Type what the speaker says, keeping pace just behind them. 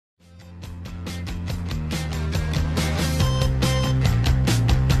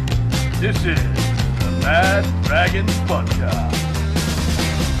This is the Mad Dragons Podcast.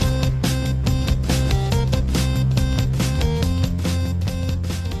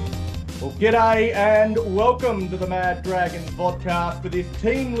 Well, g'day and welcome to the Mad Dragons Podcast for this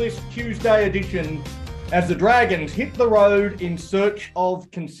Team List Tuesday edition as the Dragons hit the road in search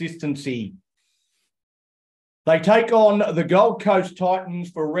of consistency. They take on the Gold Coast Titans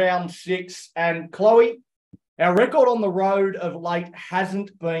for round 6, and Chloe, our record on the road of late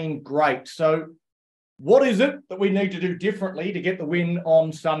hasn't been great. So what is it that we need to do differently to get the win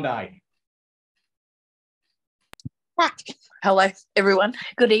on Sunday? Hello, everyone.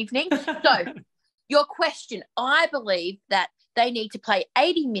 Good evening. So, your question, I believe that they need to play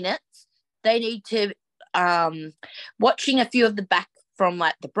 80 minutes. They need to, watching a few of the back from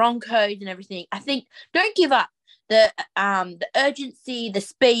like the Broncos and everything. I think don't give up the urgency, the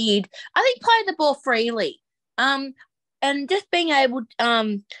speed. I think play the ball freely. And just being able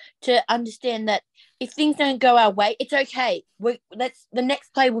to understand that if things don't go our way, it's okay. The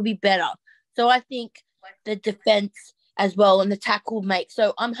next play will be better. So I think the defense as well and the tackle make.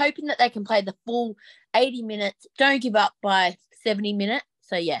 So I'm hoping that they can play the full 80 minutes. Don't give up by 70 minutes.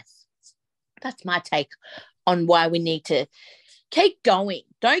 So yes, that's my take on why we need to keep going.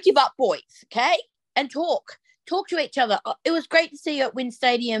 Don't give up, boys. Okay, and talk to each other. It was great to see you at Wynn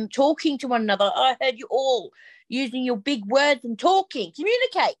Stadium talking to one another. I heard you all using your big words and talking.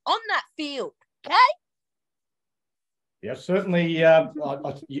 Communicate on that field, okay? Yeah, certainly.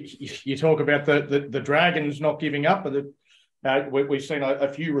 You talk about the Dragons not giving up, but we've seen a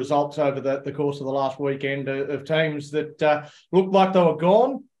few results over the course of the last weekend of teams that looked like they were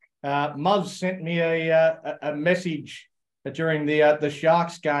gone. Muzz sent me a message during the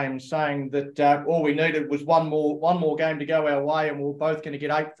Sharks game saying that all we needed was one more game to go our way and we we're both going to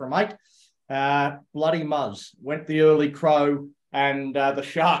get 8 from 8. Bloody Muzz went the early crow and the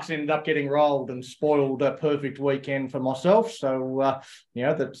Sharks ended up getting rolled and spoiled a perfect weekend for myself. So,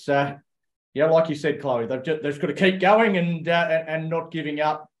 that's, like you said, Chloe, they've got to keep going and not giving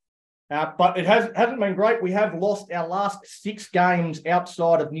up. But it hasn't been great. We have lost our last 6 games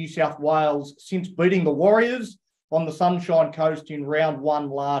outside of New South Wales since beating the Warriors on the Sunshine Coast in round 1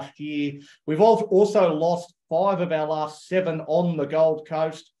 last year. We've also lost 5 of our last 7 on the Gold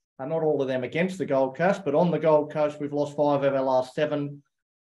Coast. Not all of them against the Gold Coast, but on the Gold Coast, we've lost 5 of our last 7.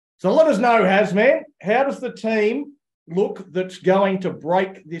 So let us know, Hasman, how does the team look that's going to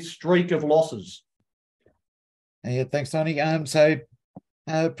break this streak of losses? Yeah, thanks, Tony.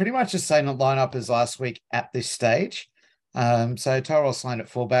 Pretty much the same lineup as last week at this stage. So Tyrell Sloan at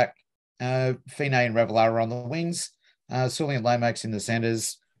fullback, Fine and Revelar on the wings, Sully and Lomax in the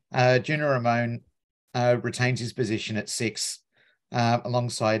centres. Junior Ramon retains his position at 6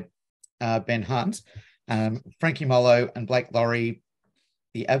 alongside Ben Hunt. Frankie Mollo and Blake Laurie,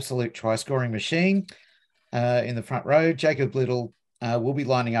 the absolute try-scoring machine in the front row. Jacob Little will be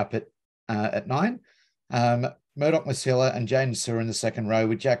lining up at 9. Murdoch Masilla and Jaden Sewer in the second row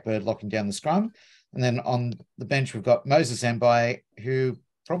with Jack Bird locking down the scrum. And then on the bench, we've got Moses Mbai, who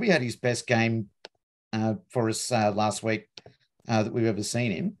probably had his best game for us last week that we've ever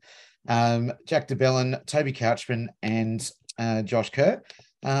seen him. Jack DeBellin, Toby Couchman, and Josh Kerr.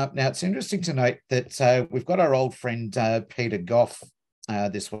 Now, it's interesting to note that we've got our old friend Peter Goff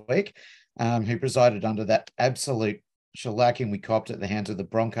this week, who presided under that absolute shellacking we copped at the hands of the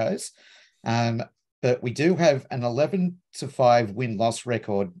Broncos. But we do have an 11-5 win-loss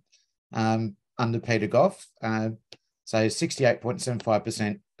record under Peter Goff. So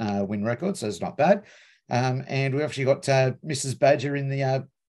 68.75% win record, so it's not bad. And we actually got Mrs. Badger in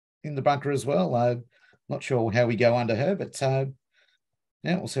the bunker as well. Not sure how we go under her, but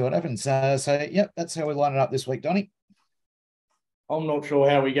we'll see what happens. That's how we line it up this week, Donnie. I'm not sure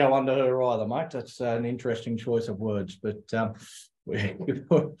how we go under her either, mate. That's an interesting choice of words, but we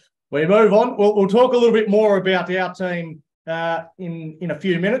move on. We'll talk a little bit more about our team in a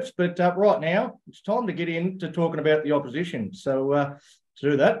few minutes, but right now it's time to get into talking about the opposition. So to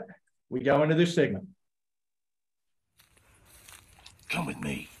do that, we go into this segment. Come with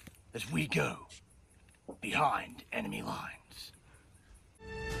me as we go behind enemy lines.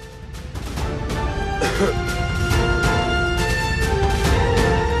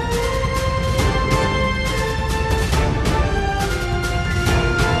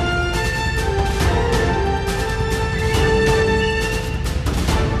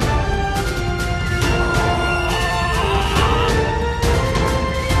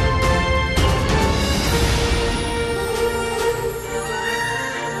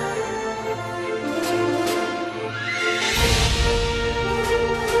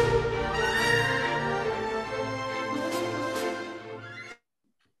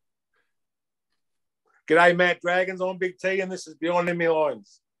 G'day, Matt Dragons. I'm Big T, and this is Beyond Enemy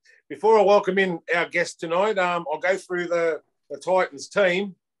Lines. Before I welcome in our guest tonight, I'll go through the Titans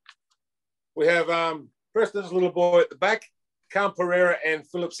team. We have Preston's little boy at the back, Cam Pereira and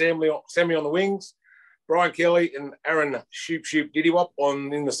Philip Sammy on the wings, Brian Kelly and Aaron Shoop Diddy-Wop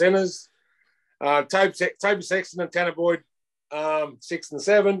in the centres, Toby Sexton and Tanner Boyd, 6 and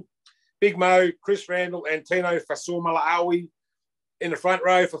 7, Big Mo, Chris Randall and Tino Fasul-Malaawi in the front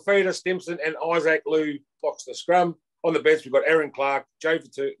row. Fafita, Stimson and Isaac Liu blocks the scrum. On the bench, we've got Aaron Clark, Joe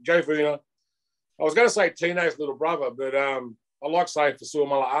Vuna. I was going to say Tino's little brother, but I like saying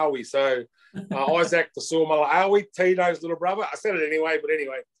Fasul-Malaawi. So Isaac Fasul-Malaawi, Tino's little brother. I said it anyway, but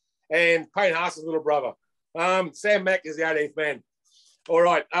anyway. And Payne Haas's little brother. Sam Mack is the 18th man. All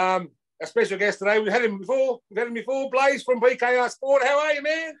right. Our special guest today, we've had him before. Blaze from BKR Sport. How are you,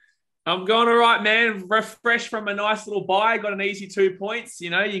 man? I'm going all right, man. Refreshed from a nice little bye. Got an easy 2 points.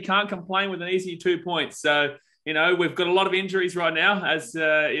 You know, you can't complain with an easy 2 points. So, you know, we've got a lot of injuries right now, as,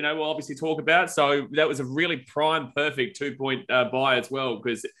 you know, we'll obviously talk about. So that was a really prime, perfect 2 point bye as well,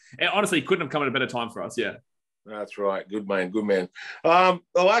 because it honestly couldn't have come at a better time for us. Yeah. That's right. Good man. The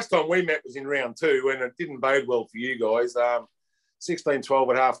last time we met was in round 2, and it didn't bode well for you guys.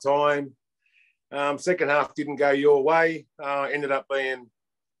 16-12 at half time. Second half didn't go your way. Ended up being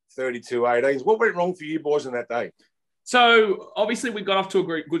 32-18. What went wrong for you boys on that day? So obviously we got off to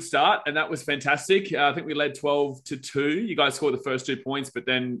a good start, and that was fantastic. I think we led 12-2. You guys scored the first 2 points, but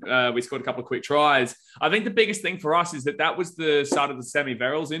then we scored a couple of quick tries. I think the biggest thing for us is that was the start of the Sammy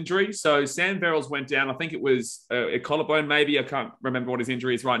Verrills injury. So Sam Verrills went down. I think it was a collarbone, maybe. I can't remember what his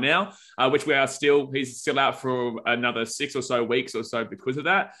injury is right now, which he's still out for another 6 or so weeks or so because of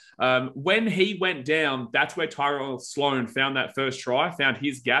that. When he went down, that's where Tyrell Sloan found that first try, found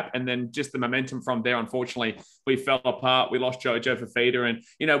his gap, and then just the momentum from there, unfortunately, we fell apart. We lost Joe Fafita. And,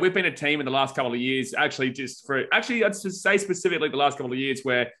 you know, we've been a team in the last couple of years, I'd say specifically the last couple of years,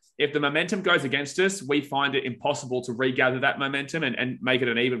 where if the momentum goes against us, we find it impossible to regather that momentum and make it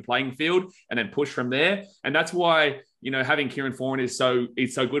an even playing field and then push from there. And that's why, you know, having Kieran Foran is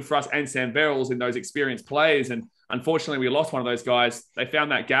so good for us, and Sam Verrills and those experienced players. And unfortunately, we lost one of those guys. They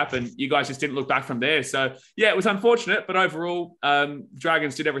found that gap, and you guys just didn't look back from there. So, yeah, it was unfortunate, but overall,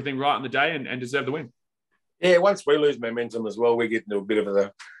 Dragons did everything right on the day and deserved the win. Yeah, once we lose momentum as well, we get into a bit of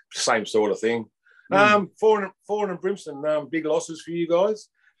the same sort of thing. Foran and Brimson, big losses for you guys,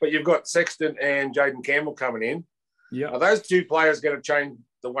 but you've got Sexton and Jaden Campbell coming in. Yeah, are those two players going to change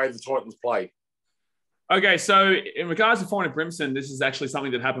the way the Titans play? Okay, so in regards to Foran and Brimson, this is actually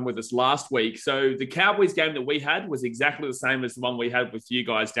something that happened with us last week. So the Cowboys game that we had was exactly the same as the one we had with you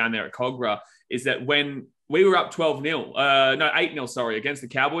guys down there at Cogra, is that when we were up 8-0, against the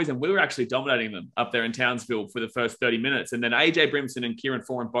Cowboys, and we were actually dominating them up there in Townsville for the first 30 minutes. And then AJ Brimson and Kieran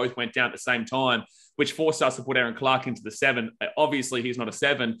Foran both went down at the same time, which forced us to put Aaron Clark into the 7. Obviously, he's not a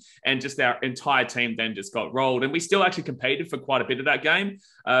 7, and just our entire team then just got rolled. And we still actually competed for quite a bit of that game,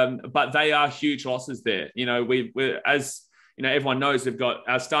 but they are huge losses there. You know, we're as you know, everyone knows we've got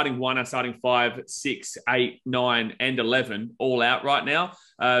our starting 1, our starting 5, 6, 8, 9, and 11 all out right now.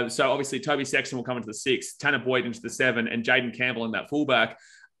 So obviously Toby Sexton will come into the 6, Tanner Boyd into the 7, and Jaden Campbell in that fullback.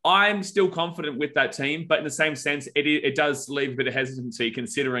 I'm still confident with that team, but in the same sense, it does leave a bit of hesitancy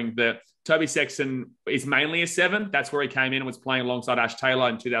considering that Toby Sexton is mainly a 7. That's where he came in and was playing alongside Ash Taylor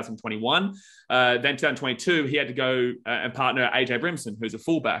in 2021. Then 2022, he had to go and partner AJ Brimson, who's a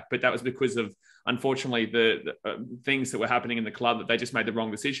fullback, but that was because of, unfortunately, the things that were happening in the club, that they just made the wrong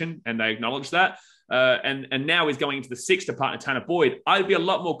decision, and they acknowledged that. And now he's going into the 6 to partner Tanner Boyd. I'd be a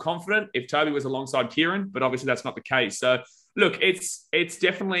lot more confident if Toby was alongside Kieran, but obviously that's not the case. So look, it's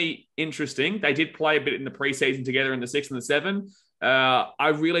definitely interesting. They did play a bit in the preseason together in the 6 and the 7.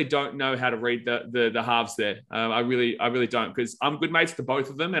 I really don't know how to read the halves there. I really don't, because I'm good mates to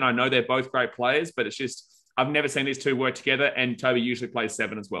both of them, and I know they're both great players, but it's just I've never seen these two work together, and Toby usually plays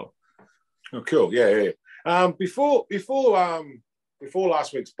 7 as well. Oh, cool. Yeah. Before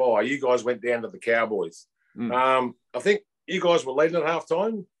last week's bye, you guys went down to the Cowboys. I think you guys were leading at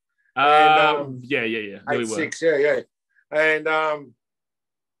halftime. Yeah. We were 6. Yeah. And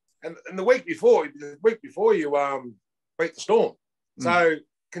the week before you beat the Storm. So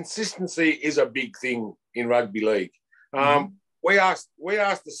consistency is a big thing in rugby league. We asked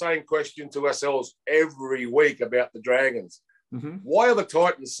the same question to ourselves every week about the Dragons. Why are the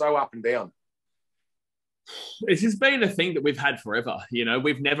Titans so up and down? It's just been a thing that we've had forever. You know,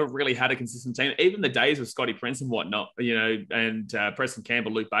 we've never really had a consistent team. Even the days with Scotty Prince and whatnot, you know, and Preston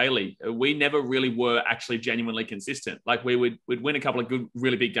Campbell, Luke Bailey, we never really were actually genuinely consistent. Like we'd win a couple of good,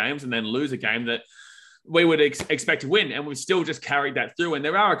 really big games and then lose a game that we would expect to win, and we've still just carried that through. And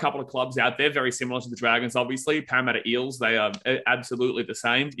there are a couple of clubs out there very similar to the Dragons, obviously. Parramatta Eels, they are absolutely the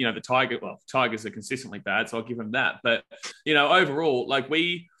same. You know, Tigers are consistently bad, so I'll give them that. But, you know, overall, like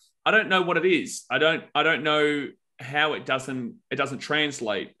I don't know what it is. I don't know how it doesn't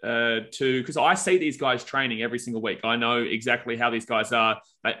translate because I see these guys training every single week. I know exactly how these guys are.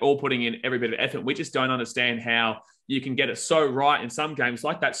 They're all putting in every bit of effort. We just don't understand how you can get it so right in some games,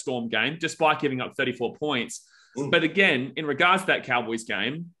 like that Storm game, despite giving up 34 points. But again, in regards to that Cowboys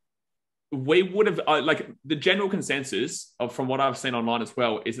game, we would have, like the general consensus from what I've seen online as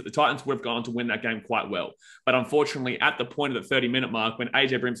well, is that the Titans would have gone on to win that game quite well. But unfortunately, at the point of the 30-minute mark, when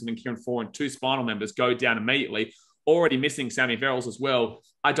AJ Brimson and Kieran Foran, two spinal members, go down immediately, already missing Sammy Verrills as well,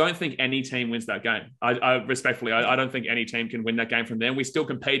 I don't think any team wins that game. I respectfully, I don't think any team can win that game from there. We still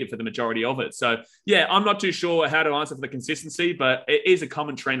competed for the majority of it. So, yeah, I'm not too sure how to answer for the consistency, but it is a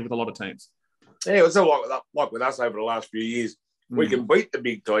common trend with a lot of teams. Yeah, it was like with us over the last few years. We can beat the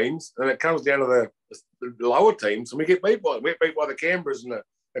big teams, and it comes down to the lower teams, and we get beat by the Canberras and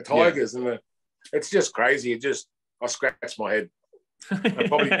the Tigers, and it's just crazy. I scratch my head. And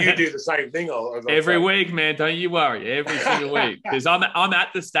probably you do the same thing. Every week, man. Don't you worry. Every single week, because I'm at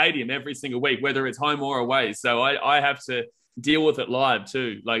the stadium every single week, whether it's home or away. So I have to deal with it live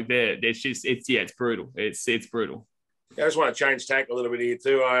too. Like it's brutal. It's brutal. Yeah, I just want to change tack a little bit here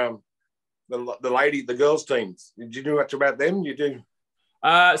too. The girls teams. Did you do much about them? You do.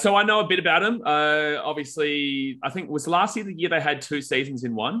 So I know a bit about them. Obviously, I think was last year the year they had 2 seasons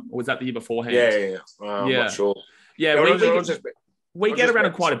in one, or was that the year beforehand? Yeah. I'm not sure. Yeah, we get around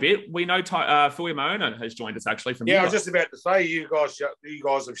it quite a bit. We know Fuya Maona has joined us actually from. Yeah, I was just about to say you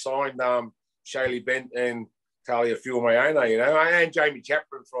guys have signed Shaylee Bent and Talia Fuya, you know, and Jamie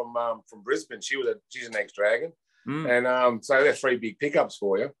Chapman from Brisbane. She's an ex-Dragon, and so they're 3 big pickups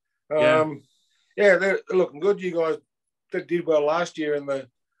for you. They're looking good. You guys did well last year in the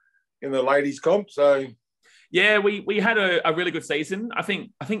ladies comp. So yeah, we had a really good season. I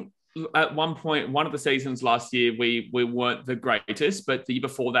think at one point, one of the seasons last year, we weren't the greatest, but the year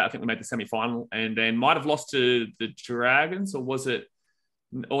before that, I think we made the semi-final and then might have lost to the Dragons, or was it?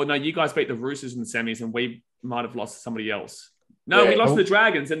 Or no, you guys beat the Roosters in the semis, and we might have lost to somebody else. No, we lost to the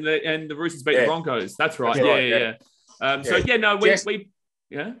Dragons, and the Roosters beat the Broncos. That's right.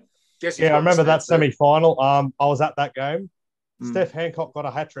 Jesse, I remember that semi-final. I was at that game. Steph Hancock got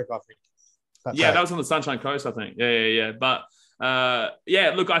a hat-trick, I think. That was on the Sunshine Coast, I think. Yeah. But,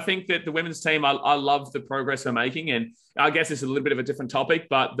 look, I think that the women's team, I love the progress they're making. And I guess it's a little bit of a different topic,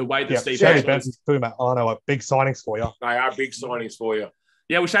 but the way that Steve... Shaylee Benson's Puma. I know, big signings for you. They are big signings for you.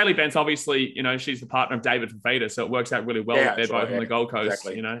 Yeah, well, Shaylee Bentz, obviously, you know, she's the partner of David Fafita, so it works out really well that they're both on the Gold Coast,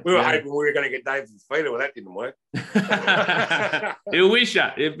 exactly. You know. We were hoping we were going to get David Fafita, well, that didn't work. You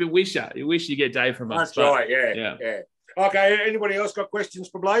wish you get Dave from us. That's right, yeah. Okay, anybody else got questions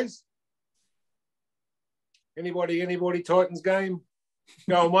for Blaze? Anybody Titans game?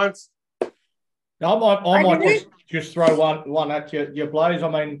 Going once? No, I might just throw one at you, Blaze. I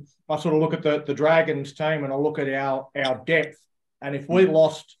mean, I sort of look at the Dragons team and I look at our depth. And if we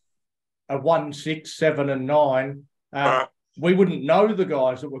lost a 1, 6, 7, and 9, we wouldn't know the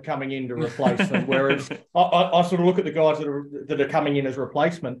guys that were coming in to replace them. Whereas I sort of look at the guys that are coming in as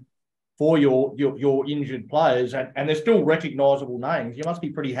replacement for your injured players, and they're still recognisable names. You must be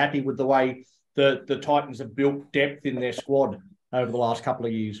pretty happy with the way the Titans have built depth in their squad over the last couple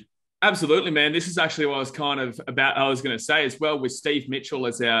of years. Absolutely, man. This is actually what I was going to say as well, with Steve Mitchell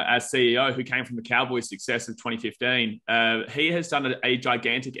as our CEO, who came from the Cowboys' success of 2015. He has done a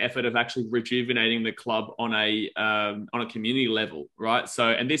gigantic effort of actually rejuvenating the club on a community level, right? So,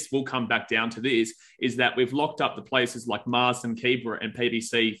 and this will come back down to this, is that we've locked up the places like Marsden, Keebra and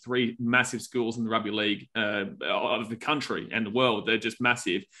PBC, 3 massive schools in the rugby league of the country and the world. They're just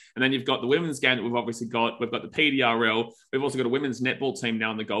massive. And then you've got the women's game that we've obviously got. We've got the PDRL. We've also got a women's netball team now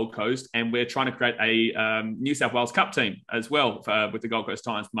on the Gold Coast. And we're trying to create a New South Wales Cup team as well with the Gold Coast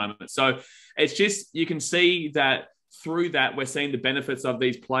Titans at the moment. So it's just, you can see that through that, we're seeing the benefits of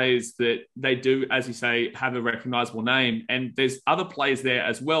these players, that they do, as you say, have a recognisable name. And there's other players there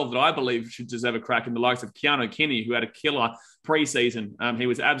as well that I believe should deserve a crack, in the likes of Keanu Kinney, who had a killer pre-season. He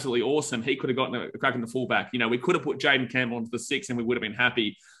was absolutely awesome. He could have gotten a crack in the fullback. You know, we could have put Jaden Campbell into the 6 and we would have been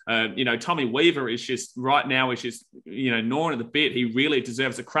happy. Tommy Weaver is just, right now, is just, gnawing at the bit. He really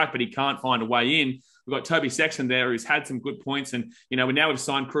deserves a crack, but he can't find a way in. We've got Toby Sexton there, who's had some good points. And, we've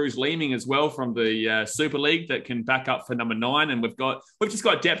signed Cruz Leeming as well from the Super League that can back up for number 9. And we've just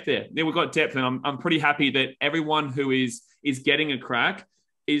got depth there. Yeah, we've got depth. And I'm pretty happy that everyone who is getting a crack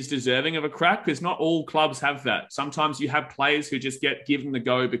is deserving of a crack, because not all clubs have that. Sometimes you have players who just get given the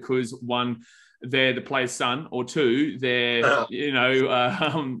go because, one, they're the player's son, or two, they're,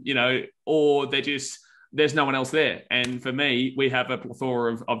 or they're just, there's no one else there. And for me, we have a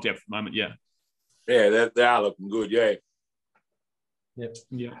plethora of depth at the moment, yeah. Yeah, they are looking good, yeah. Yep.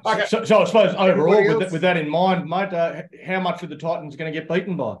 Yeah. Okay. So I suppose overall, with that in mind, mate, how much are the Titans going to get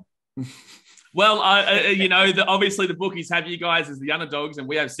beaten by? Well, obviously the bookies have you guys as the underdogs, and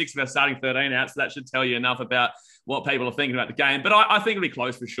we have 6 of our starting 13 out, so that should tell you enough about what people are thinking about the game. But I think it'll be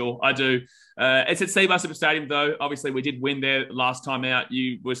close for sure. I do. It's at Seabar Super Stadium, though. Obviously, we did win there last time out.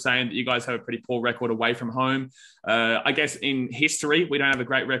 You were saying that you guys have a pretty poor record away from home. I guess in history, we don't have a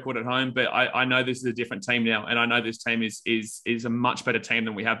great record at home, but I know this is a different team now, and I know this team is a much better team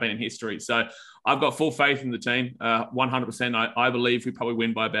than we have been in history. So I've got full faith in the team, 100%. I believe we probably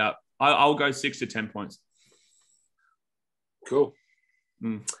win by about, I'll go 6 to 10 points. Cool.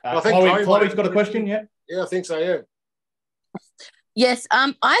 I think Chloe's got a question, yeah? Yeah, I think so, yeah. Yes,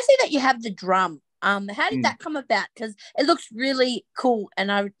 I see that you have the drum. How did that come about? Because it looks really cool,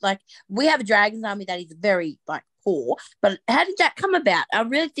 and we have a Dragons army that is very poor. But how did that come about? I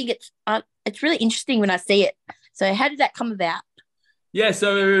really think it's really interesting when I see it. So how did that come about? Yeah,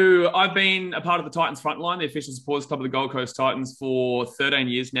 so I've been a part of the Titans frontline, the official supporters club of the Gold Coast Titans, for 13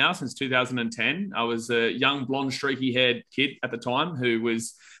 years now, since 2010. I was a young, blonde, streaky-haired kid at the time who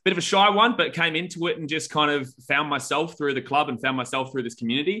was a bit of a shy one, but came into it and just kind of found myself through the club and found myself through this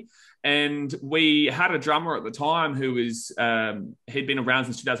community. And we had a drummer at the time who was he'd been around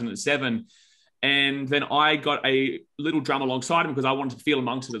since 2007. And then I got a little drum alongside him because I wanted to feel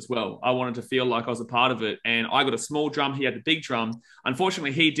amongst it as well. I wanted to feel like I was a part of it. And I got a small drum. He had the big drum.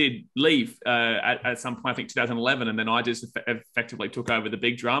 Unfortunately, he did leave at some point, I think 2011. And then I just effectively took over the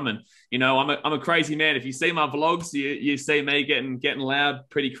big drum. And, I'm a crazy man. If you see my vlogs, you see me getting loud,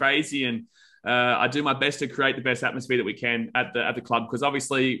 pretty crazy. And I do my best to create the best atmosphere that we can at the club, because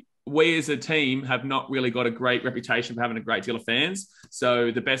obviously we as a team have not really got a great reputation for having a great deal of fans. So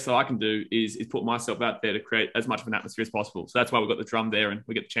the best that I can do is put myself out there to create as much of an atmosphere as possible. So that's why we've got the drum there and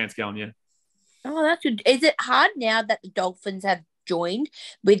we get the chance going, yeah. Oh, that's good. Is it hard now that the Dolphins have joined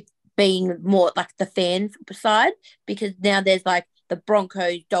with being more like the fan side? Because now there's the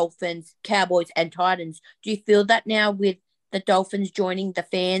Broncos, Dolphins, Cowboys and Titans. Do you feel that now with the Dolphins joining the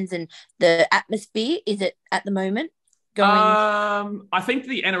fans and the atmosphere? Is it at the moment? I think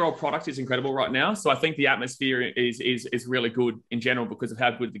the NRL product is incredible right now. So I think the atmosphere is really good in general because of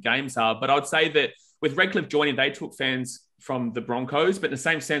how good the games are. But I'd say that with Redcliffe joining, they took fans from the Broncos, but in the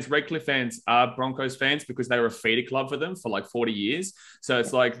same sense, Redcliffe fans are Broncos fans because they were a feeder club for them for 40 years. So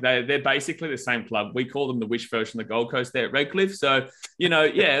it's they're basically the same club. We call them the Wish version of the Gold Coast there at Redcliffe. So,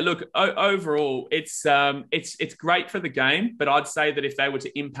 look, overall, it's great for the game, but I'd say that if they were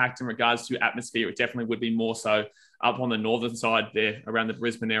to impact in regards to atmosphere, it definitely would be more so up on the northern side there around the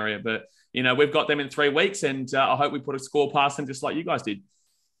Brisbane area. But, we've got them in 3 weeks, and I hope we put a score past them just like you guys did.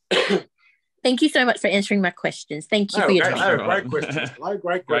 Thank you so much for answering my questions. Thank you for your time. Great questions.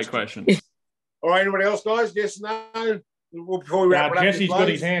 Great questions. All right, anybody else, guys? Yes, no? Before we wrap it up, Jesse's got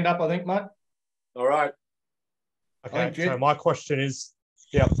his hand up, I think, mate. All right. Okay, so my question is,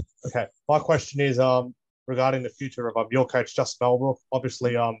 my question is regarding the future of your coach, Justin Holbrook.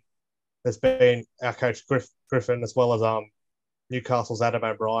 Obviously, there's been our coach, Griffin, as well as Newcastle's Adam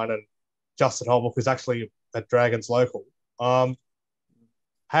O'Brien, and Justin Holbrook is actually a Dragons local.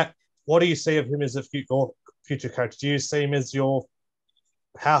 What do you see of him as a future coach? Do you see him as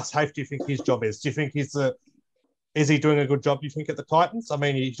how safe do you think his job is? Do you think is he doing a good job, do you think, at the Titans? I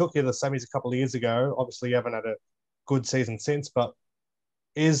mean, he took you to the semis a couple of years ago. Obviously, you haven't had a good season since, but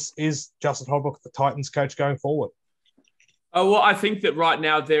is Justin Holbrook the Titans coach going forward? Oh, well, I think that right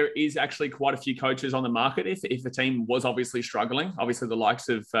now there is actually quite a few coaches on the market. If the team was obviously struggling, obviously the likes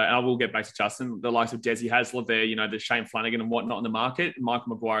of, and I will get back to Justin, the likes of Desi Hasler there, the Shane Flanagan and whatnot in the market, Michael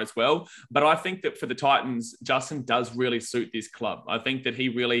Maguire as well. But I think that for the Titans, Justin does really suit this club. I think that he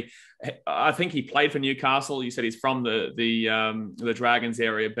played for Newcastle. You said he's from the Dragons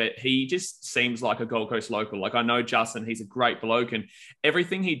area, but he just seems like a Gold Coast local. I know Justin, he's a great bloke, and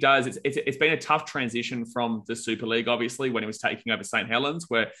everything he does, it's been a tough transition from the Super League, obviously, when he was taking over St. Helens,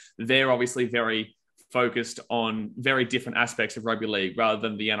 where they're obviously very focused on very different aspects of rugby league rather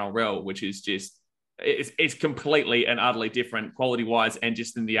than the NRL, which is just, it's completely and utterly different quality-wise and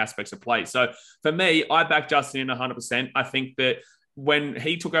just in the aspects of play. So for me, I back Justin in 100%. I think that when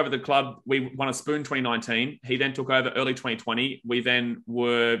he took over the club, we won a spoon 2019. He then took over early 2020. We then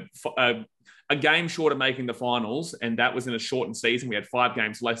were a game short of making the finals, and that was in a shortened season. We had 5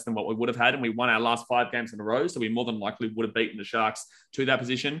 games less than what we would have had, and we won our last 5 games in a row, so we more than likely would have beaten the Sharks to that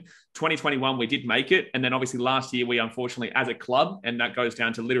position. 2021, we did make it, and then obviously last year, we unfortunately, as a club, and that goes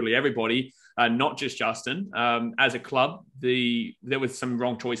down to literally everybody, not just Justin, as a club, there was some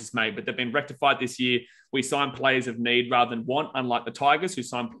wrong choices made, but they've been rectified this year. We signed players of need rather than want, unlike the Tigers, who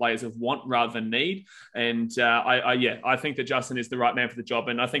signed players of want rather than need. And I think that Justin is the right man for the job,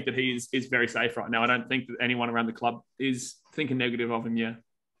 and I think that he is very safe right now. I don't think that anyone around the club is thinking negative of him. Yeah.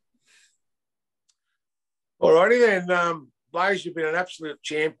 All righty then. Blaze, you've been an absolute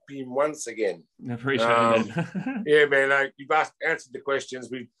champion once again. I appreciate that. Yeah, man. You've answered the questions.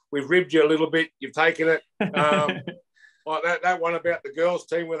 We've ribbed you a little bit. You've taken it. Like that one about the girls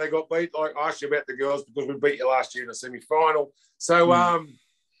team where they got beat. Like I asked you about the girls because we beat you last year in the semi-final. So,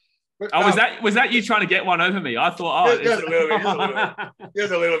 was that you trying to get one over me? I thought, just a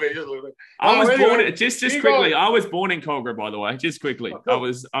little bit. I was born just quickly. I was born in Cogra, by the way. Just quickly, I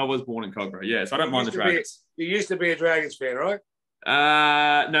was born in Cogra. Yeah, so I don't mind the Dragons. You used to be a Dragons fan, right?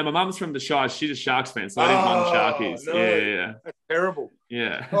 No, my mum's from the Shires. She's a Sharks fan, so I didn't mind the Sharkies. No. Yeah. That's terrible.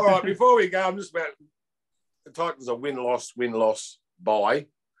 Yeah. All right, before we go, I'm just about the Titans are win-loss, bye.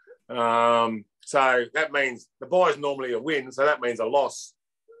 So that means the bye is normally a win, so that means a loss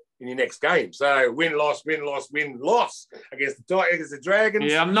in your next game. So win-loss against the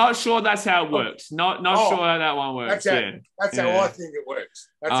Dragons. Yeah, I'm not sure that's how it works. Not sure how that one works. That's how I think it works.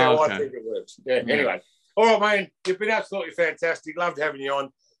 I think it works. Yeah. Anyway. All right, man. You've been absolutely fantastic. Loved having you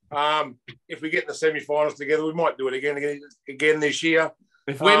on. If we get in the semi-finals together, we might do it again this year.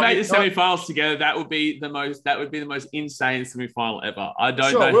 If we make the semi-finals together, that would be the most insane semi-final ever. I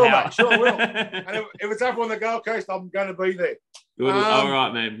don't know how. Mate, sure will. And if it's up on the Gold Coast, I'm going to be there. All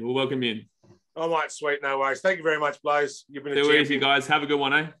right, man. We'll welcome you in. All right, sweet. No worries. Thank you very much, Blaze. You've been a champion. champion. Easy, guys. Have a good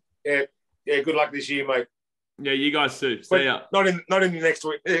one, eh? Yeah. Good luck this year, mate. Yeah, you guys too. See ya. Not in the next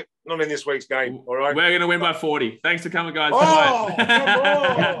week. Not in this week's game. All right. We're going to win by 40. Thanks for coming, guys. Oh, come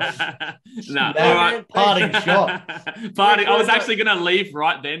on. All right. Parting shot. I was actually going to leave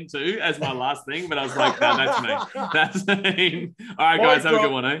right then too as my last thing, but I was like, no, that's me. That's me. All right, guys. Have a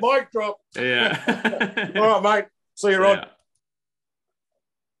good one, eh? Mic drop. Yeah. All right, mate. See you, Rod.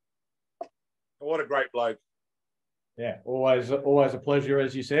 What a great bloke. Yeah, always a pleasure,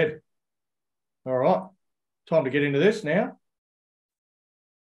 as you said. All right, time to get into this now.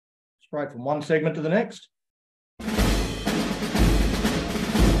 Straight from one segment to the next.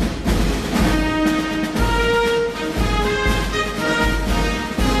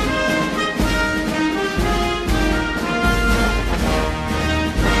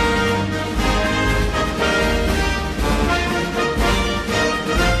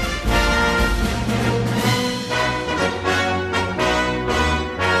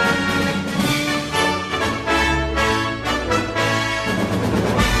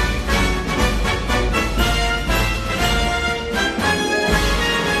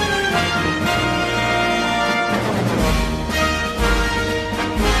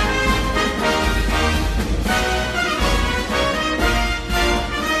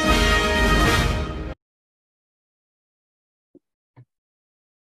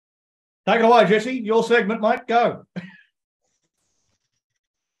 Take it away, Jesse. Your segment, mate. Go.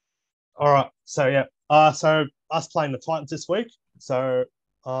 All right. So so us playing the Titans this week. So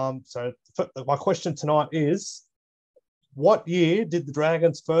my question tonight is, what year did the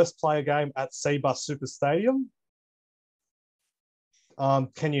Dragons first play a game at Seabus Super Stadium?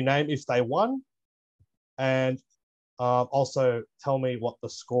 Can you name if they won? And also tell me what the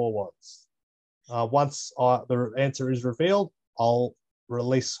score was. Once the answer is revealed, I'll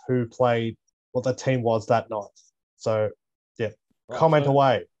release what the team was that night. So, yeah, right, comment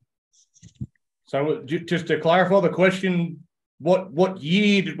away. So, just to clarify the question, what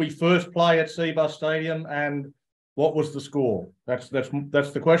year did we first play at Seabus Stadium, and what was the score? That's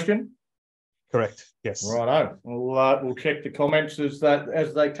the question. Correct. Yes. Righto. We'll check the comments as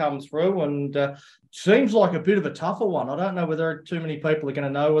they come through, and seems like a bit of a tougher one. I don't know whether too many people are going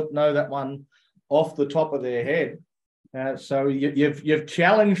to know that one off the top of their head. So you've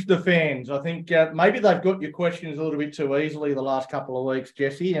challenged the fans. I think maybe they've got your questions a little bit too easily the last couple of weeks,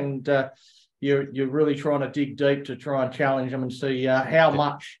 Jesse, and you're really trying to dig deep to try and challenge them and see how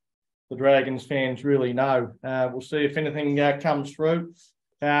much the Dragons fans really know. We'll see if anything comes through.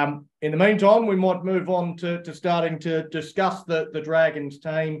 In the meantime, we might move on to starting to discuss the Dragons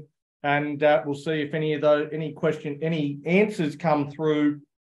team, and we'll see if any answers come through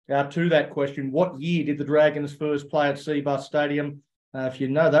to that question. What year did the Dragons first play at Seabus Stadium? If you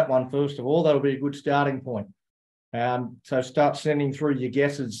know that one, first of all, that'll be a good starting point. So start sending through your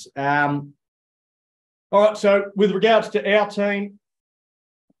guesses. All right, so with regards to our team,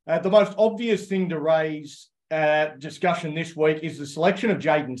 the most obvious thing to raise discussion this week is the selection of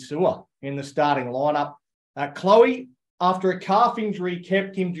Jaden Sewer in the starting lineup. Chloe, after a calf injury,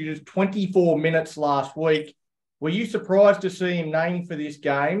 kept him to just 24 minutes last week. Were you surprised to see him named for this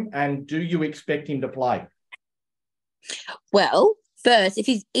game, and do you expect him to play? Well, first, if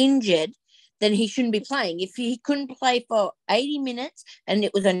he's injured, then he shouldn't be playing. If he couldn't play for 80 minutes and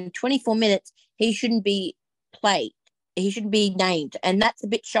it was on 24 minutes, he shouldn't be played. He shouldn't be named. And that's a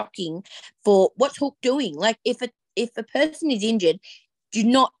bit shocking for what's Hook doing. Like, if a person is injured, do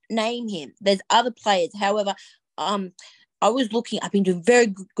not name him. There's other players. However, I've been doing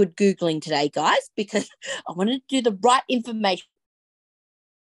very good Googling today, guys, because I wanted to do the right information.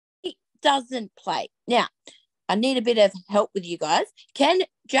 He doesn't play. Now, I need a bit of help with you guys. Can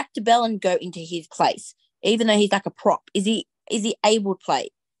Jack DeBellin go into his place, even though he's like a prop? Is he able to play?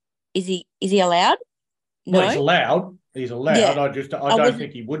 Is he allowed? No, well, he's allowed. He's allowed. Yeah. I don't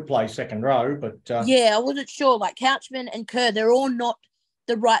think he would play second row, but yeah, I wasn't sure. Like Couchman and Kerr, they're all not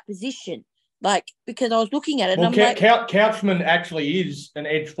the right position. Like, because I was looking at it, well, and I'm like, Couchman actually is an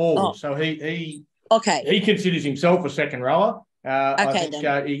edge forward, so he considers himself a second rower. I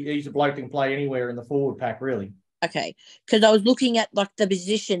think he's a bloke that can play anywhere in the forward pack, really. Okay, because I was looking at like the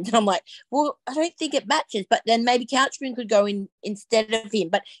positions, and I'm like, well, I don't think it matches. But then maybe Couchman could go in instead of him.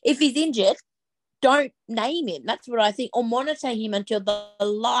 But if he's injured, don't name him. That's what I think, or monitor him until the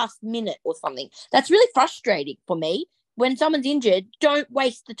last minute or something. That's really frustrating for me. When someone's injured, don't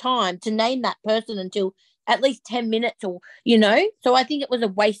waste the time to name that person until at least 10 minutes, or So I think it was a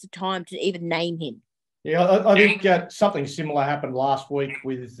waste of time to even name him. Yeah, I think something similar happened last week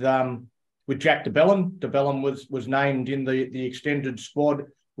with Jack DeBellin. DeBellin was named in the extended squad,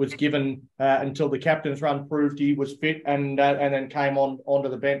 was given until the captain's run proved he was fit, and then came onto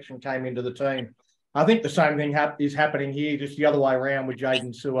the bench and came into the team. I think the same thing is happening here, just the other way around with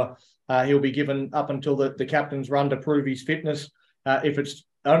Jaden Sewer. He'll be given up until the captain's run to prove his fitness. If it's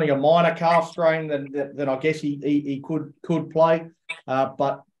only a minor calf strain, then I guess he could play.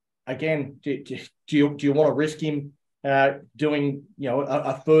 But again, do you want to risk him doing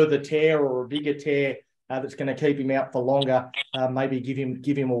a further tear or a bigger tear that's going to keep him out for longer? Maybe give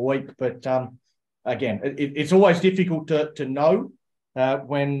him a week. But again, it's always difficult to know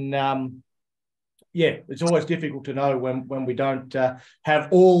when. It's always difficult to know when we don't have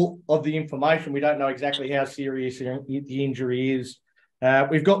all of the information. We don't know exactly how serious the injury is.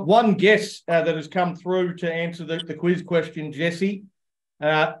 We've got one guest that has come through to answer the quiz question, Jesse.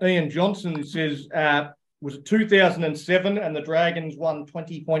 Ian Johnson says, was it 2007 and the Dragons won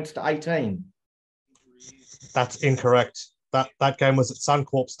 20 points to 18? That's incorrect. That game was at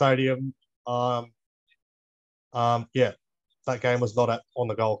Suncorp Stadium. That game was not on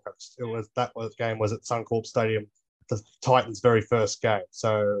the Gold Coast. Game was at Suncorp Stadium, the Titans' very first game.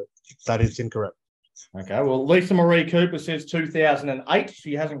 So that is incorrect. Okay, well, Lisa Marie Cooper says 2008.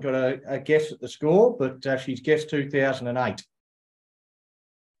 She hasn't got a guess at the score, but she's guessed 2008.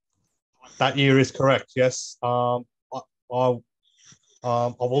 That year is correct. Yes. I will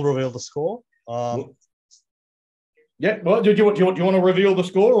reveal the score. Yeah. Well, do you want to reveal the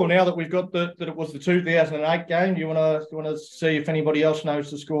score, or now that we've got that it was the 2008 game, do you want to see if anybody else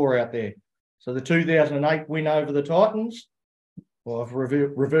knows the score out there? So the 2008 win over the Titans. Well, I've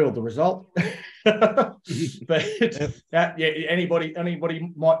revealed the result, but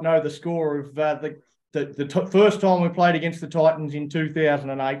anybody might know the score of the first time we played against the Titans in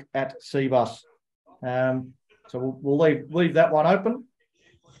 2008 at Cbus. So we'll leave that one open.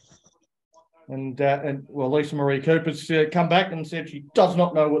 And Lisa Marie Cooper's come back and said she does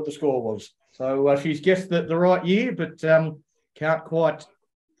not know what the score was. So she's guessed the right year, but can't quite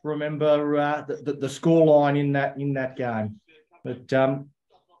remember the score line in that game. But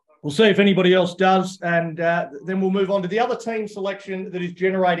we'll see if anybody else does, and then we'll move on to the other team selection that is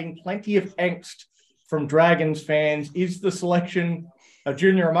generating plenty of angst from Dragons fans. Is the selection of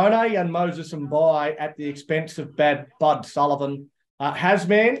Junior Amone and Moses Mbai at the expense of Bud Sullivan.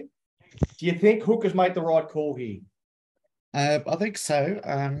 Hasman, do you think Hook has made the right call here? I think so.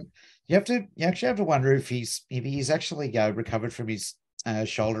 You actually have to wonder if he's actually recovered from his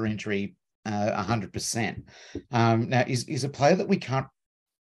shoulder injury 100%. Now he's a player that we can't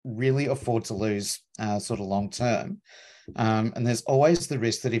really afford to lose sort of long term, and there's always the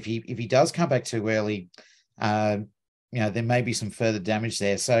risk that if he does come back too early, there may be some further damage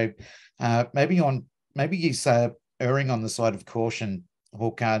there. So maybe he's erring on the side of caution,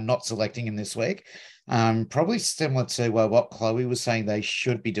 Hook, not selecting him this week. Probably similar to what Chloe was saying they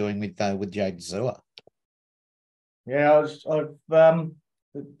should be doing with Jaden Sewer. Yeah,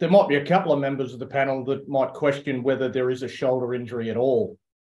 there might be a couple of members of the panel that might question whether there is a shoulder injury at all.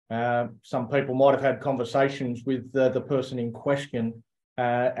 Some people might have had conversations with the person in question,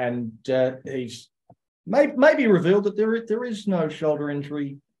 and he's maybe revealed that there is no shoulder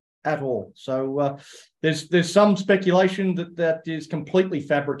injury at all. So there's some speculation that is completely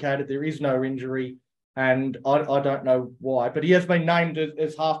fabricated. There is no injury, and I don't know why. But he has been named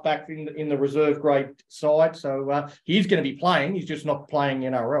as halfback in the reserve grade side, so he's going to be playing. He's just not playing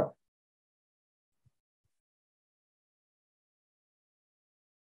NRL.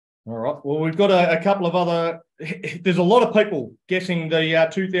 All right. Well, we've got a couple of other. There's a lot of people guessing the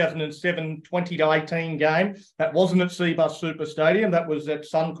 2007 20-18 game. That wasn't at Cbus Super Stadium. That was at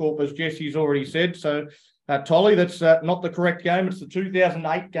Suncorp, as Jesse's already said. So, Tolly, that's not the correct game. It's the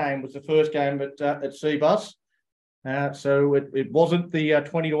 2008 game. Was the first game at Cbus. So it wasn't the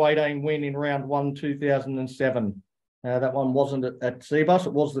 20-18 win in round 1 2007. That one wasn't at Cbus.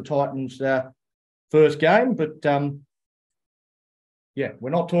 It was the Titans' first game, but. Yeah, we're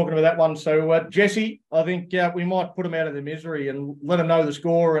not talking about that one. So, Jesse, I think we might put them out of their misery and let them know the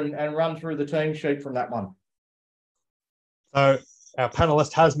score and run through the team sheet from that one. So our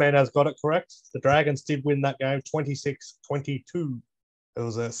panelist Hasman has got it correct. The Dragons did win that game 26-22. It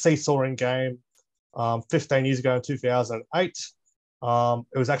was a seesawing game 15 years ago in 2008.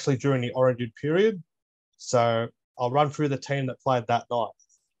 It was actually during the Origin period. So I'll run through the team that played that night.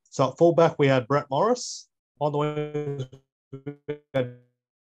 So at fullback, we had Brett Morris. On the wings,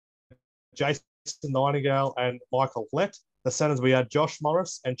 Jason Nightingale and Michael Lett. The centres, we had Josh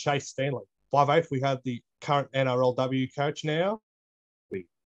Morris and Chase Stanley. 5'8", we had the current NRLW coach now.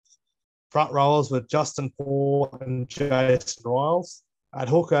 Front rowers with Justin Paul and Jason Riles. At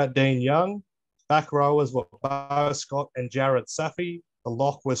hooker, Dean Young. Back rowers were Bo Scott and Jared Safi. The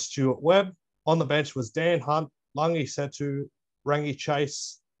lock was Stuart Webb. On the bench was Dan Hunt, Lungi Setu, Rangi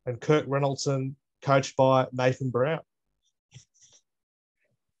Chase, and Kirk Reynoldson, coached by Nathan Brown.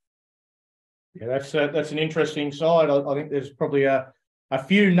 Yeah, that's an interesting side. I think there's probably a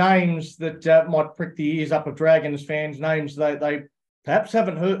few names that might prick the ears up of Dragons fans. Names they perhaps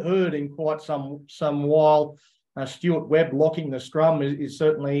haven't heard in quite some while. Stuart Webb locking the scrum is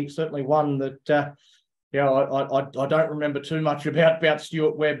certainly one that I don't remember too much about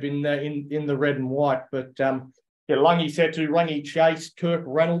Stuart Webb in the red and white. But Lungi Setu, Rangi Chase, Kirk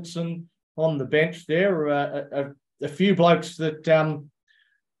Reynoldson on the bench there. A few blokes that.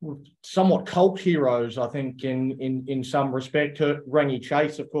 Somewhat cult heroes, I think, in some respect. Rangi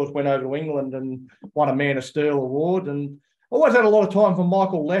Chase, of course, went over to England and won a Man of Steel award, and always had a lot of time for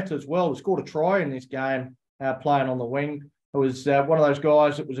Michael Lett as well. He scored a try in this game, playing on the wing. It was one of those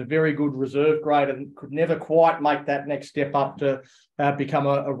guys that was a very good reserve grader and could never quite make that next step up to become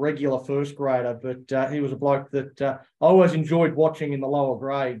a regular first grader. But he was a bloke that I always enjoyed watching in the lower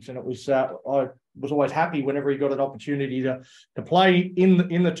grades, and it was I was always happy whenever he got an opportunity to play in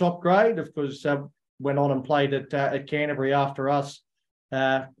the top grade. Of course, went on and played at Canterbury after us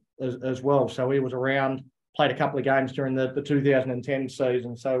as well. So he was around, played a couple of games during the 2010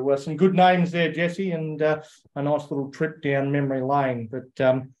 season. So some good names there, Jesse, and a nice little trip down memory lane. But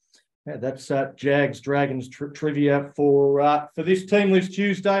that's Jags Dragons trivia for this Team List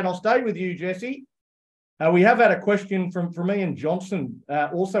Tuesday. And I'll stay with you, Jesse. We have had a question from Ian Johnson,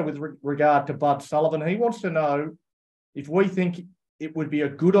 also with regard to Bud Sullivan. He wants to know if we think it would be a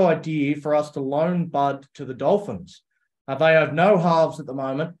good idea for us to loan Bud to the Dolphins. They have no halves at the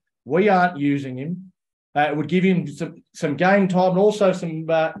moment. We aren't using him. It would give him some game time and also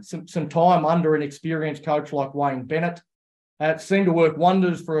some time under an experienced coach like Wayne Bennett. It seemed to work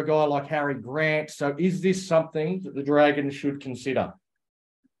wonders for a guy like Harry Grant. So is this something that the Dragons should consider?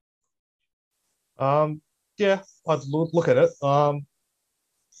 Yeah, I'd look at it.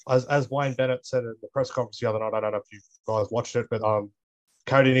 As Wayne Bennett said at the press conference the other night, I don't know if you guys watched it, but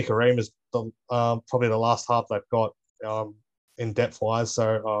Cody Nikorima is probably the last half they've got in depth-wise.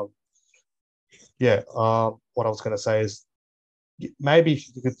 So, what I was going to say is maybe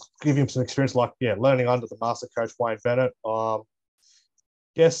you could give him some experience, like, learning under the master coach Wayne Bennett.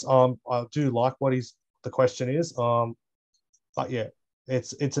 Yes, I do like the question is, but yeah,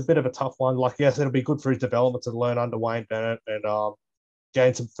 it's a bit of a tough one. Like, yes, it'll be good for his development to learn under Wayne Bennett and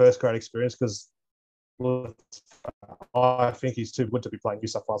gain some first grade experience, because I think he's too good to be playing New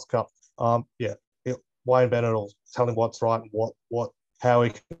South Wales Cup. Wayne Bennett will tell him what's right and how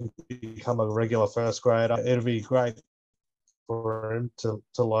he can become a regular first grader. It'll be great for him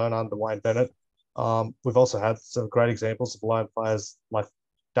to learn under Wayne Bennett. We've also had some great examples of loan players like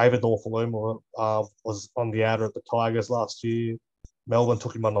David Norfoluma was on the outer at the Tigers last year. Melbourne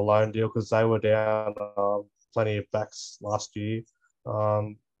took him on a loan deal because they were down plenty of backs last year.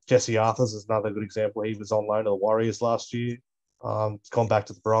 Jesse Arthurs is another good example. He was on loan to the Warriors last year. He's gone back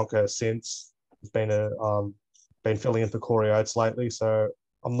to the Broncos since. He's been filling in for Corey Oates lately. So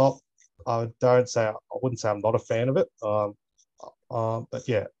I wouldn't say I'm not a fan of it. But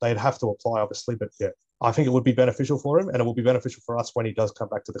yeah, they'd have to apply, obviously. But yeah, I think it would be beneficial for him, and it will be beneficial for us when he does come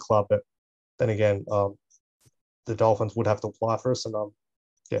back to the club. But then again, the Dolphins would have to apply for us, and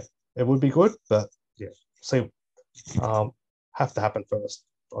yeah, it would be good. But yeah, see, have to happen first,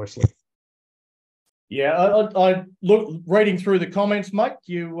 obviously. Yeah, I look reading through the comments, mate.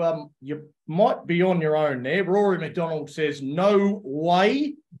 You might be on your own there. Rory McDonald says no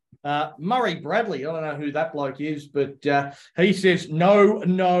way. Murray Bradley, I don't know who that bloke is, but he says no.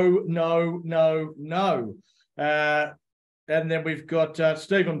 And then we've got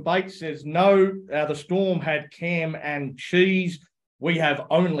Stephen Bates says no. The Storm had Cam and Cheese. We have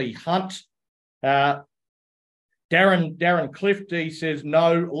only Hunt. Darren Clifty says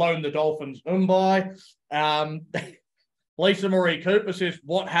no. Loan the Dolphins Mumbai. Lisa Marie Cooper says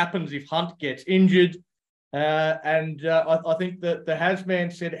what happens if Hunt gets injured? I think that the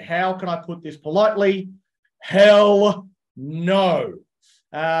Hasman said, how can I put this politely? Hell no.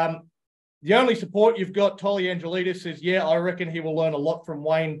 The only support you've got, Tolly Angelidis says, yeah, I reckon he will learn a lot from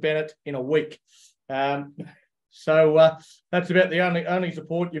Wayne Bennett in a week. So that's about the only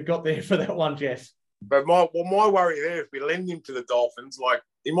support you've got there for that one, Jess. But my worry there, if we lend him to the Dolphins, like,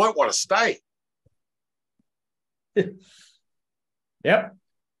 he might want to stay. Yep. Yeah,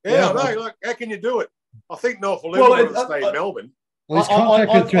 I know. Like, how can you do it? I think North will want to stay in Melbourne. Well, he's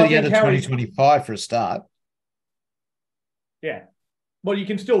contracted through the end of 2025 for a start. Yeah. Well, you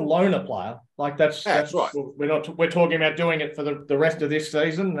can still loan a player. Like that's right. We're talking about doing it for the rest of this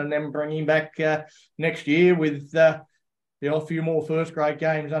season and then bringing him back next year with a few more first grade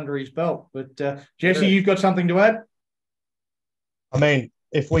games under his belt. But Jesse, you've got something to add? I mean,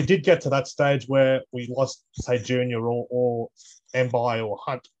 if we did get to that stage where we lost, say, Junior or Mbai or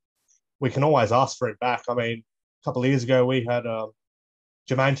Hunt, we can always ask for it back. I mean, a couple of years ago, we had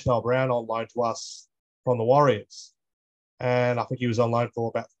Jermaine Chanel-Brown on loan to us from the Warriors. And I think he was on loan for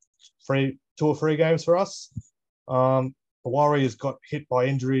about 2 or 3 games for us. The Warriors got hit by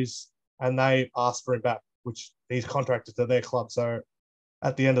injuries and they asked for him back, which he's contracted to their club. So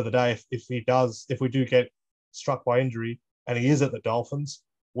at the end of the day, if we do get struck by injury and he is at the Dolphins,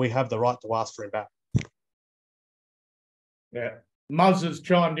 we have the right to ask for him back. Yeah. Muzz has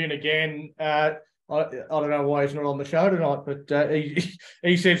chimed in again. I don't know why he's not on the show tonight, but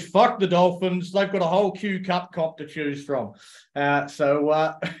he says, fuck the Dolphins. They've got a whole Q Cup comp to choose from.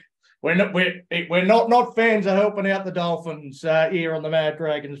 So we're not fans of helping out the Dolphins here on the Mad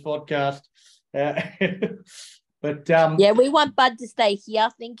Dragons podcast. But yeah, we want Bud to stay here.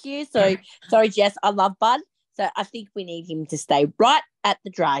 Thank you. So sorry, Jess. I love Bud. So I think we need him to stay right at the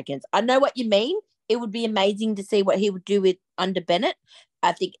Dragons. I know what you mean. It would be amazing to see what he would do under Bennett.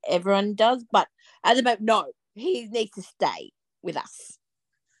 I think everyone does, but at the moment, no, he needs to stay with us.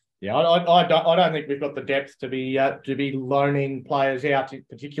 Yeah, I don't think we've got the depth to be loaning players out,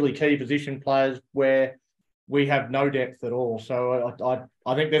 particularly key position players where we have no depth at all. So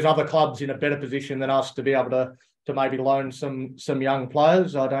I think there's other clubs in a better position than us to be able to maybe loan some young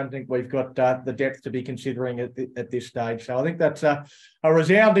players. I don't think we've got the depth to be considering at this stage. So I think that's a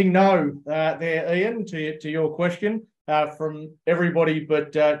resounding no there, Ian, to your question. From everybody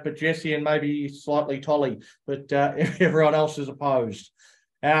but Jesse and maybe slightly Tolly, but everyone else is opposed.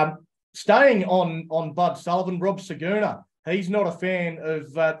 Staying on Bud Sullivan, Rob Saguna, he's not a fan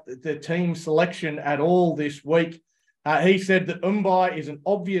of the team selection at all this week. He said that Mumbai is an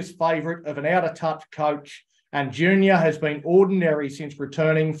obvious favourite of an out-of-touch coach, and Junior has been ordinary since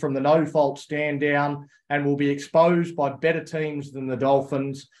returning from the no-fault stand-down and will be exposed by better teams than the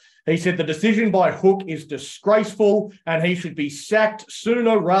Dolphins. He said the decision by Hook is disgraceful and he should be sacked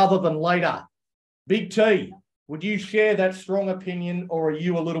sooner rather than later. Big T, would you share that strong opinion or are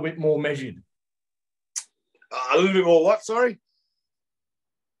you a little bit more measured? A little bit more what, sorry?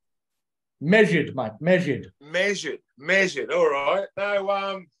 Measured, mate, measured. Measured, all right.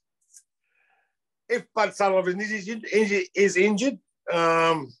 No, if Bud Sullivan is injured,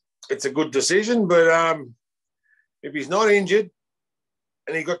 it's a good decision, but if he's not injured,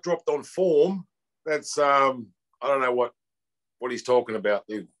 and he got dropped on form, that's I don't know what he's talking about.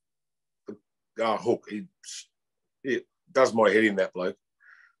 The Hook, he does my head in, that bloke.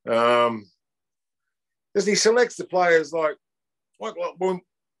 Because he selects the players like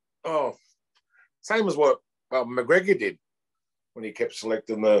same as what McGregor did when he kept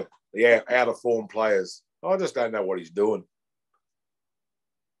selecting the out of form players. I just don't know what he's doing.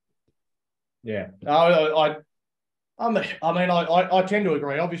 Yeah, I tend to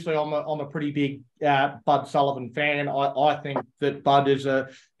agree. Obviously, I'm a pretty big Bud Sullivan fan. I think that Bud is a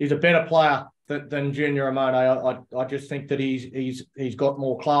better player than Junior Amone. I just think that he's got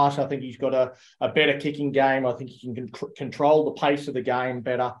more class. I think he's got a better kicking game. I think he can control the pace of the game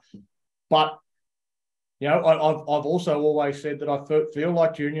better. But I've also always said that I feel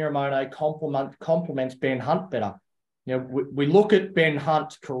like Junior Amone complements Ben Hunt better. We look at Ben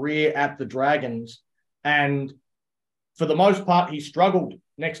Hunt's career at the Dragons, and for the most part, he struggled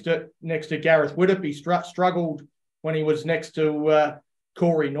next to Gareth Widdop. He struggled when he was next to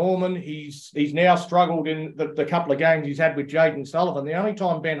Corey Norman. He's now struggled in the couple of games he's had with Jaden Sullivan. The only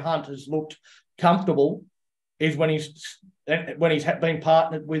time Ben Hunt has looked comfortable is when he's been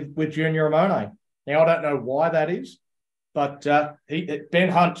partnered with Junior Amone. Now, I don't know why that is, but Ben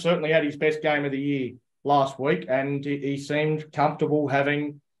Hunt certainly had his best game of the year last week, and he seemed comfortable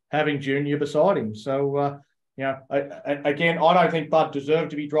having Junior beside him. So, again, I don't think Bud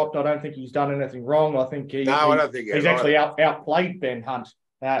deserved to be dropped. I don't think he's done anything wrong. I think he's actually outplayed Ben Hunt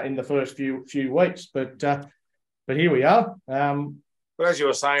in the first few weeks. But here we are. But as you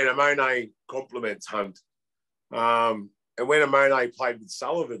were saying, Amone complements Hunt. And when Amone played with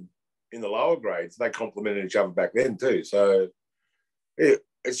Sullivan in the lower grades, they complemented each other back then too. So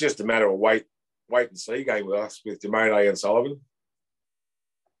it's just a matter of wait and see game with us with Amone and Sullivan.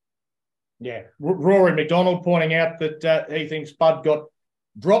 Yeah, Rory McDonald pointing out that he thinks Bud got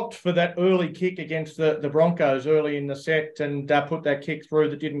dropped for that early kick against the Broncos early in the set and put that kick through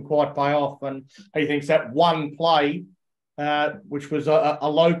that didn't quite pay off. And he thinks that one play, which was a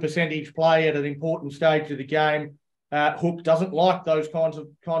low percentage play at an important stage of the game, Hook doesn't like those kinds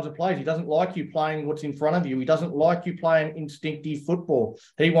of plays. He doesn't like you playing what's in front of you. He doesn't like you playing instinctive football.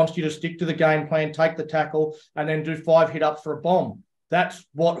 He wants you to stick to the game plan, take the tackle, and then do 5 hit-ups for a bomb. That's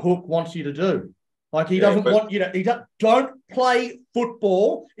what Hook wants you to do. Like, he doesn't want you to... don't play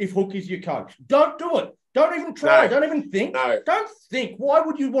football if Hook is your coach. Don't do it. Don't even try. Don't even think. No. Don't think. Why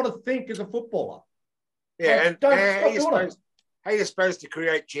would you want to think as a footballer? Yeah, how are you supposed to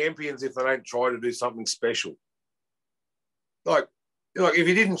create champions if they don't try to do something special? Like if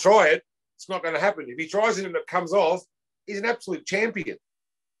he didn't try it, it's not going to happen. If he tries it and it comes off, he's an absolute champion.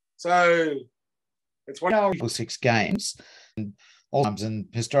 So it's one 6 games, and all times, and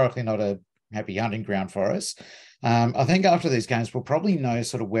historically not a happy hunting ground for us. I think after these games, we'll probably know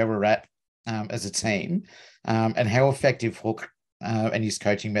sort of where we're at as a team and how effective Hook and his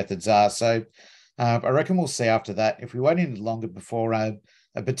coaching methods are. So I reckon we'll see after that. If we wait any longer before a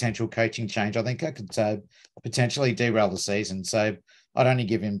potential coaching change, I think I could potentially derail the season. So I'd only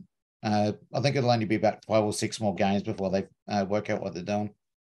give him, I think it'll only be about 5 or 6 more games before they work out what they're doing.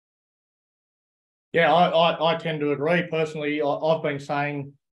 Yeah, I tend to agree. Personally, I've been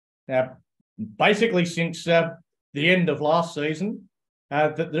saying basically since the end of last season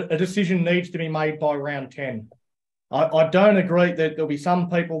that a decision needs to be made by round 10. I don't agree that there'll be some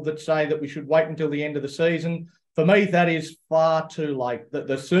people that say that we should wait until the end of the season. For me, that is far too late.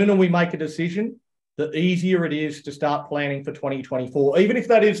 The sooner we make a decision, the easier it is to start planning for 2024, even if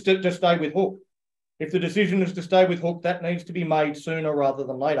that is to stay with Hook. If the decision is to stay with Hook, that needs to be made sooner rather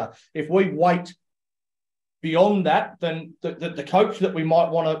than later. If we wait beyond that, then the coach that we might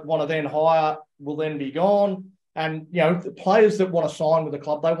want to then hire will then be gone. And, the players that want to sign with the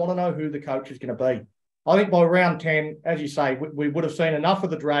club, they want to know who the coach is going to be. I think by round 10, as you say, we would have seen enough of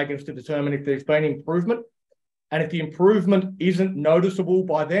the Dragons to determine if there's been improvement. And if the improvement isn't noticeable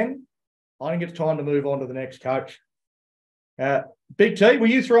by then, I think it's time to move on to the next coach. Big T, were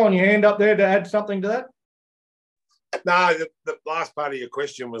you throwing your hand up there to add something to that? No, the last part of your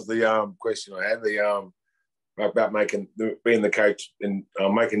question was the question I had, about being the coach and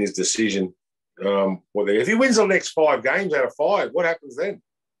making his decision. If he wins the next 5 games out of 5, what happens then?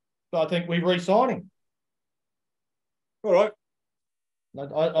 I think we re-sign him. All right. A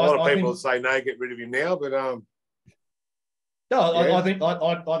lot of people say no, get rid of him now, but no, yeah. I think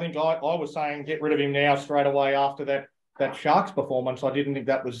I was saying get rid of him now straight away after that Sharks performance. I didn't think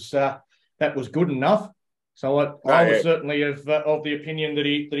that was good enough. So I was certainly of the opinion that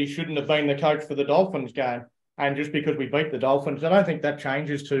he shouldn't have been the coach for the Dolphins game. And just because we beat the Dolphins, I don't think that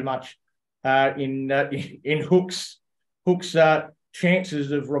changes too much in Hook's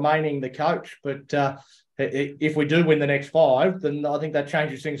chances of remaining the coach. But if we do win the next 5, then I think that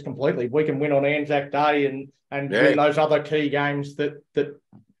changes things completely. If we can win on Anzac Day and win those other key games that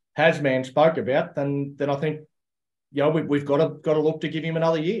Hasman spoke about, then I think we've got to look to give him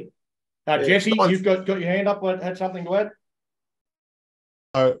another year. Jesse, you've got your hand up. Had something to add?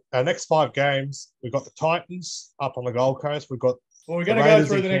 So our next 5 games, we've got the Titans up on the Gold Coast. We've got Well, we're going The to go Raiders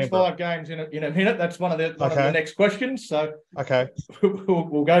through in the next Canberra. 5 games in a minute. That's one of the next questions. So Okay.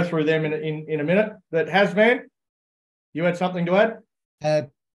 we'll go through them in a minute. But Hasman, you had something to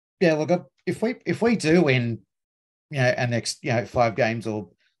add? Yeah, look, if we do win, our next 5 games or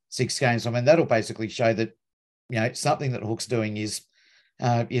 6 games, I mean that'll basically show that something that Hook's doing is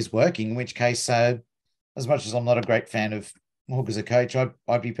working. In which case, as much as I'm not a great fan of Hook as a coach,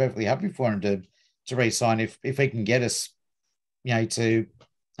 I'd be perfectly happy for him to re-sign if he can get us, to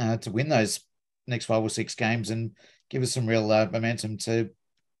win those next 5 or 6 games and give us some real momentum to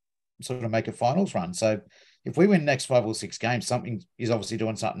sort of make a finals run. So if we win next 5 or 6 games, something is obviously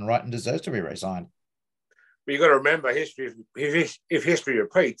doing something right and deserves to be re-signed. But you've got to remember, if history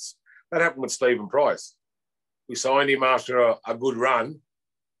repeats, that happened with Stephen Price. We signed him after a good run,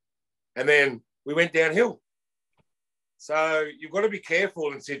 and then we went downhill. So you've got to be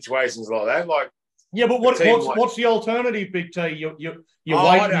careful in situations like that. Like, yeah, but what's the alternative, Big T? You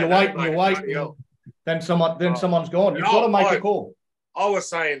wait, and then someone's gone. You've got to make a call. I was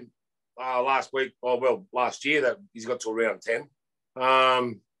saying last year that he's got to round 10.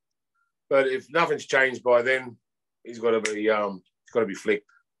 But if nothing's changed by then, he's got to be flicked.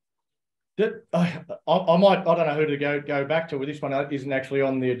 I don't know who to go back to. This one isn't actually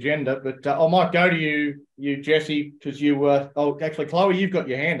on the agenda, but I might go to you Jesse, because you actually Chloe, you've got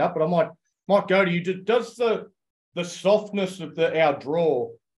your hand up, but I might go to you. Does the softness of our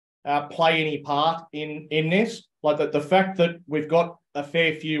draw play any part in this? Like the fact that we've got a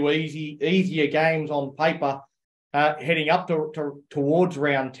fair few easier games on paper heading up towards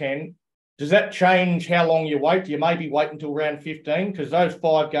round 10. Does that change how long you wait? Do you maybe wait until round 15? Because those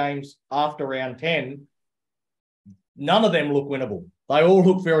 5 games after round 10, none of them look winnable. They all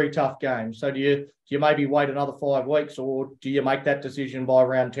look very tough games. So do you maybe wait another 5 weeks, or do you make that decision by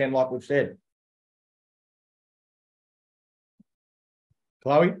round 10 like we've said?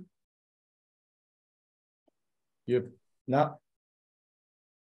 Chloe? No.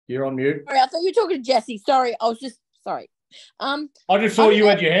 You're on mute. Sorry, I thought you were talking to Jesse. Sorry, I was just sorry. I just saw you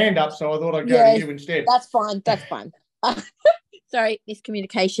had your hand up, so I thought I'd go to you instead. That's fine. Sorry,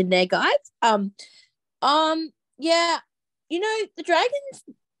 miscommunication there, guys. Yeah, the Dragons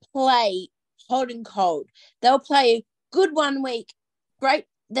play hot and cold. They'll play good one week, great.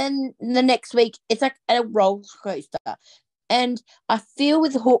 Then the next week, it's like a roller coaster. And I feel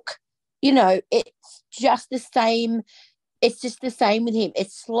with Hook, it's just the same. It's just the same with him.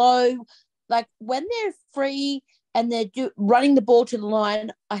 It's slow. Like when they're free and they're running the ball to the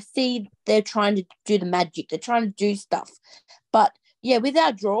line, I see they're trying to do the magic. They're trying to do stuff. But, yeah, with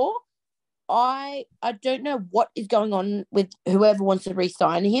our draw, I don't know what is going on with whoever wants to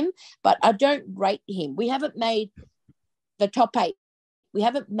re-sign him, but I don't rate him. We haven't made the top 8. We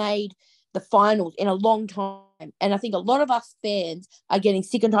haven't made the finals in a long time. And I think a lot of us fans are getting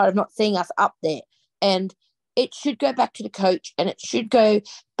sick and tired of not seeing us up there. And it should go back to the coach, and it should go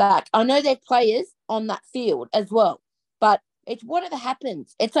back. I know there's players on that field as well, but it's whatever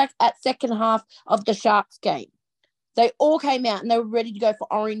happens. It's like at second half of the Sharks game. They all came out and they were ready to go for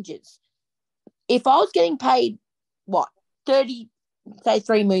oranges. If I was getting paid, $3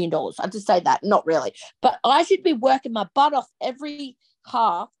 million, I'd just say that, not really. But I should be working my butt off every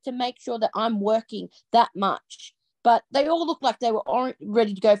half to make sure that I'm working that much. But they all looked like they were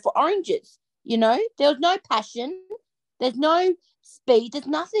ready to go for oranges. There was no passion. There's no speed. There's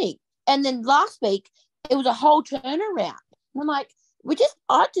nothing. And then last week, it was a whole turnaround. And I'm like,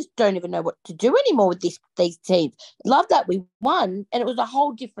 I just don't even know what to do anymore with these teams. Love that we won, and it was a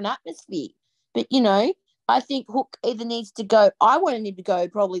whole different atmosphere. But, I think Hook either needs to go. I wanted him to go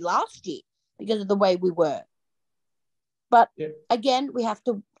probably last year because of the way we were. But again, we have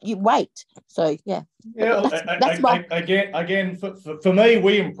to wait. So, yeah. That's why. Again, for me,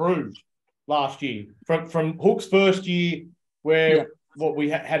 we improved last year from Hook's first year, where we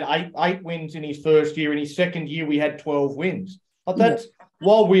had eight wins in his first year. In his second year, we had 12 wins. But that's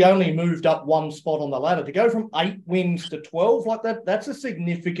while we only moved up one spot on the ladder. To go from 8 wins to 12 like that, that's a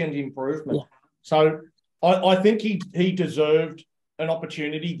significant improvement. Yeah. So I think he deserved an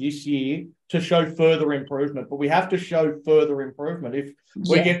opportunity this year to show further improvement. But we have to show further improvement. If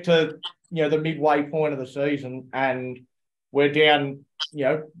we get to the midway point of the season and we're down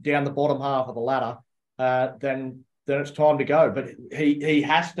the bottom half of the ladder, then it's time to go. But he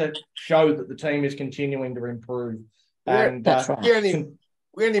has to show that the team is continuing to improve. And that's right.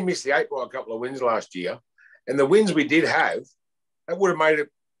 We only missed the 8 by a couple of wins last year, and the wins we did have, that would have made it.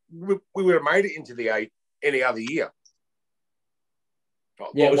 We would have made it into the 8 any other year.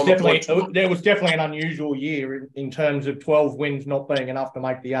 Yeah, there was definitely an unusual year in terms of 12 wins not being enough to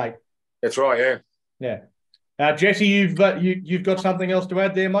make the 8. That's right. Yeah. Jesse, you've got something else to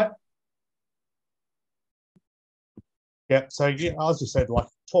add there, mate? Yeah, so yeah, as you said, like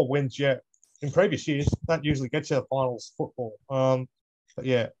 12 wins, yeah. In previous years, that usually gets you the finals football. But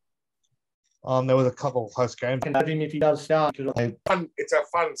yeah, there was a couple of close games. Can have him if he does start. It's a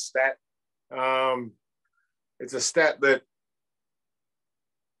fun stat. It's a stat that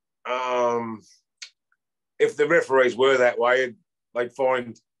if the referees were that way, they'd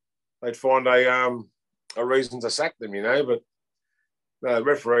find a reason to sack them, you know. But no,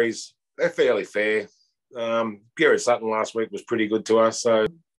 referees, they're fairly fair. Garrett Sutton last week was pretty good to us. So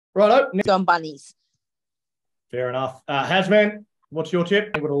Righto. On bunnies. Fair enough. Hasman, what's your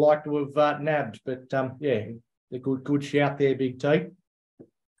tip? I would have liked to have nabbed, but yeah, a good shout there, Big T.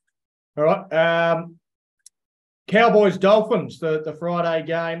 All right. Cowboys Dolphins, the Friday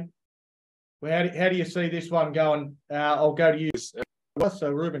game. Well, how do you see this one going? I'll go to you.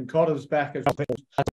 So Ruben Cotter's back as